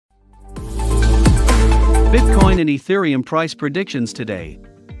Bitcoin and Ethereum price predictions today.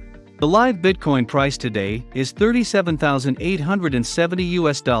 The live Bitcoin price today is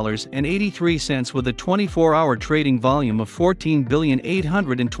 $37,870 and 83 cents with a 24-hour trading volume of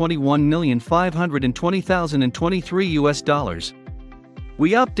 14,821,520,023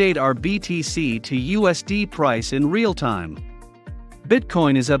 We update our BTC to USD price in real time.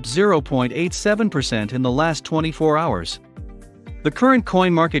 Bitcoin is up 0.87% in the last 24 hours. The current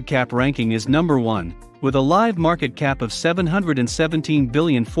CoinMarketCap ranking is number 1, with a live market cap of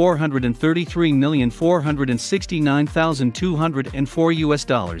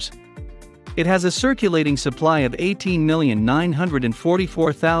 $717,433,469,204. It has a circulating supply of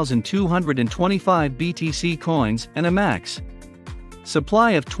 18,944,225 BTC coins and a max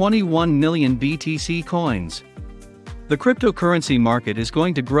supply of 21 million BTC coins. The cryptocurrency market is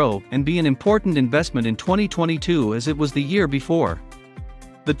going to grow and be an important investment in 2022 as it was the year before.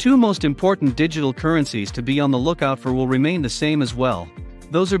 The two most important digital currencies to be on the lookout for will remain the same as well.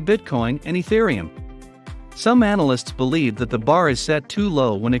 Those are Bitcoin and Ethereum. Some analysts believe that the bar is set too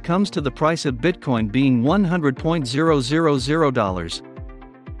low when it comes to the price of Bitcoin being $100.000.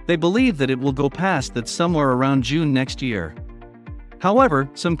 They believe that it will go past that somewhere around June next year. However,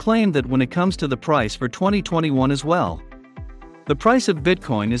 some claim that when it comes to the price for 2021 as well. The price of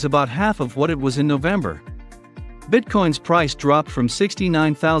Bitcoin is about half of what it was in November. Bitcoin's price dropped from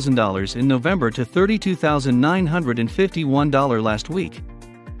 $69,000 in November to $32,951 last week.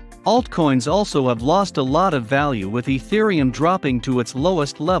 Altcoins also have lost a lot of value, with Ethereum dropping to its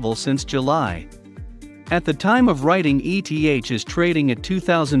lowest level since July. At the time of writing, ETH is trading at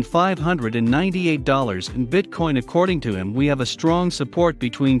 $2,598 and Bitcoin. According to him, we have a strong support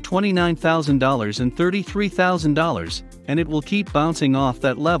between $29,000 and $33,000, and it will keep bouncing off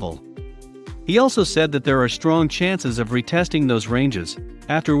that level. He also said that there are strong chances of retesting those ranges,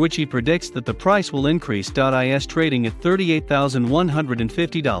 after which he predicts that the price will increase. Is trading at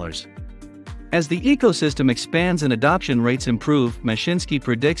 $38,150. As the ecosystem expands and adoption rates improve, Mashinsky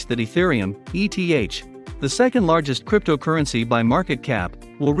predicts that Ethereum, ETH, the second largest cryptocurrency by market cap,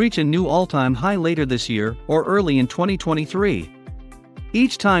 will reach a new all-time high later this year or early in 2023.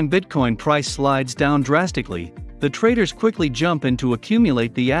 Each time Bitcoin price slides down drastically, the traders quickly jump in to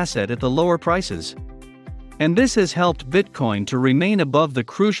accumulate the asset at the lower prices. And this has helped Bitcoin to remain above the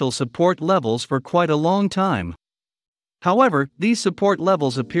crucial support levels for quite a long time. However, these support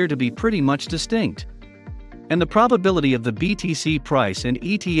levels appear to be pretty much distinct. And the probability of the BTC price and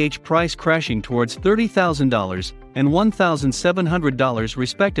ETH price crashing towards $30,000 and $1,700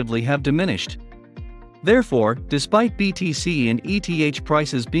 respectively have diminished. Therefore, despite BTC and ETH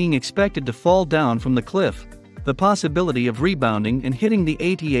prices being expected to fall down from the cliff, the possibility of rebounding and hitting the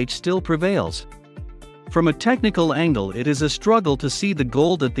ETH still prevails. From a technical angle, it is a struggle to see the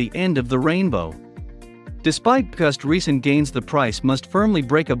gold at the end of the rainbow. Despite past recent gains, the price must firmly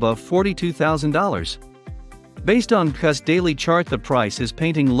break above $42,000. Based on BTC's daily chart, the price is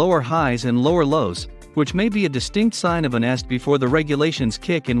painting lower highs and lower lows, which may be a distinct sign of an est before the regulations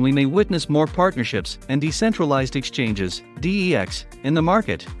kick and we may witness more partnerships and decentralized exchanges, DEX, in the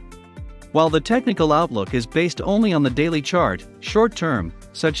market. While the technical outlook is based only on the daily chart, short-term,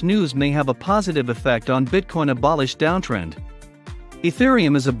 such news may have a positive effect on Bitcoin. A bullish downtrend.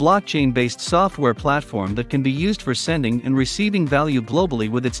 Ethereum is a blockchain-based software platform that can be used for sending and receiving value globally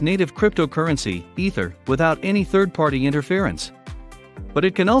with its native cryptocurrency, Ether, without any third-party interference. But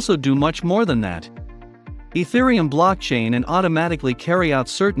it can also do much more than that. Ethereum blockchain and automatically carry out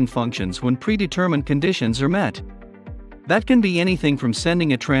certain functions when predetermined conditions are met. That can be anything from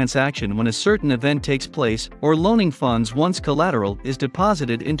sending a transaction when a certain event takes place or loaning funds once collateral is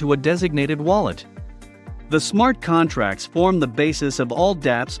deposited into a designated wallet. The smart contracts form the basis of all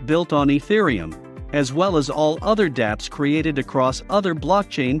dApps built on Ethereum, as well as all other dApps created across other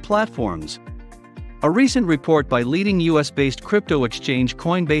blockchain platforms. A recent report by leading US-based crypto exchange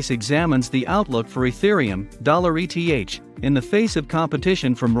Coinbase examines the outlook for Ethereum, $ETH, in the face of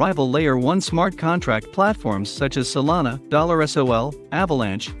competition from rival Layer 1 smart contract platforms such as Solana, $SOL,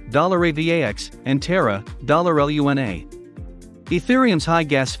 Avalanche, $AVAX, and Terra, $LUNA. Ethereum's high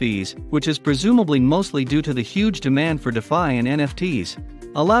gas fees, which is presumably mostly due to the huge demand for DeFi and NFTs,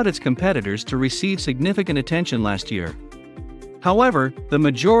 allowed its competitors to receive significant attention last year. However, the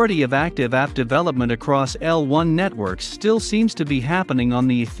majority of active app development across L1 networks still seems to be happening on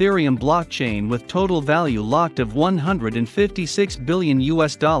the Ethereum blockchain, with total value locked of $156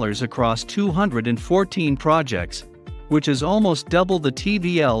 billion across 214 projects, which is almost double the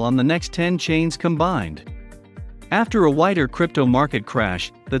TVL on the next 10 chains combined. After a wider crypto market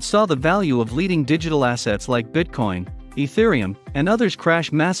crash that saw the value of leading digital assets like Bitcoin, Ethereum, and others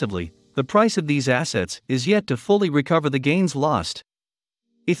crash massively, the price of these assets is yet to fully recover the gains lost.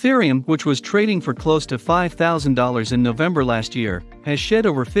 Ethereum, which was trading for close to $5,000 in November last year, has shed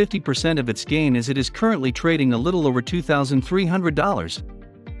over 50% of its gain as it is currently trading a little over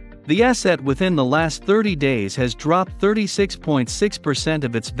 $2,300. The asset within the last 30 days has dropped 36.6%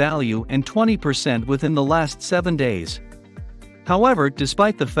 of its value and 20% within the last 7 days. However,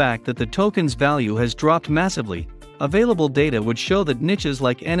 despite the fact that the token's value has dropped massively, available data would show that niches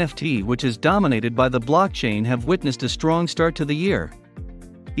like NFT, which is dominated by the blockchain, have witnessed a strong start to the year.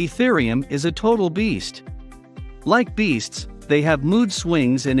 Ethereum is a total beast. Like beasts, they have mood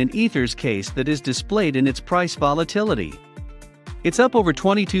swings and an Ether's case that is displayed in its price volatility. It's up over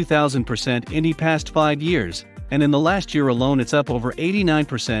 22,000% in the past 5 years, and in the last year alone it's up over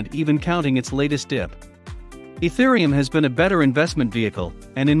 89% even counting its latest dip. Ethereum has been a better investment vehicle,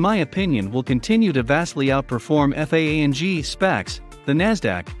 and in my opinion will continue to vastly outperform FAANG, SPACs, the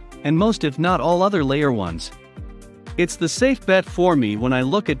Nasdaq, and most if not all other layer ones. It's the safe bet for me when I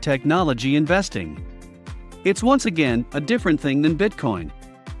look at technology investing. It's once again a different thing than Bitcoin.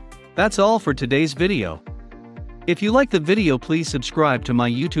 That's all for today's video. If you like the video, please subscribe to my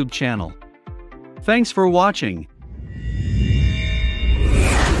YouTube channel. Thanks for watching.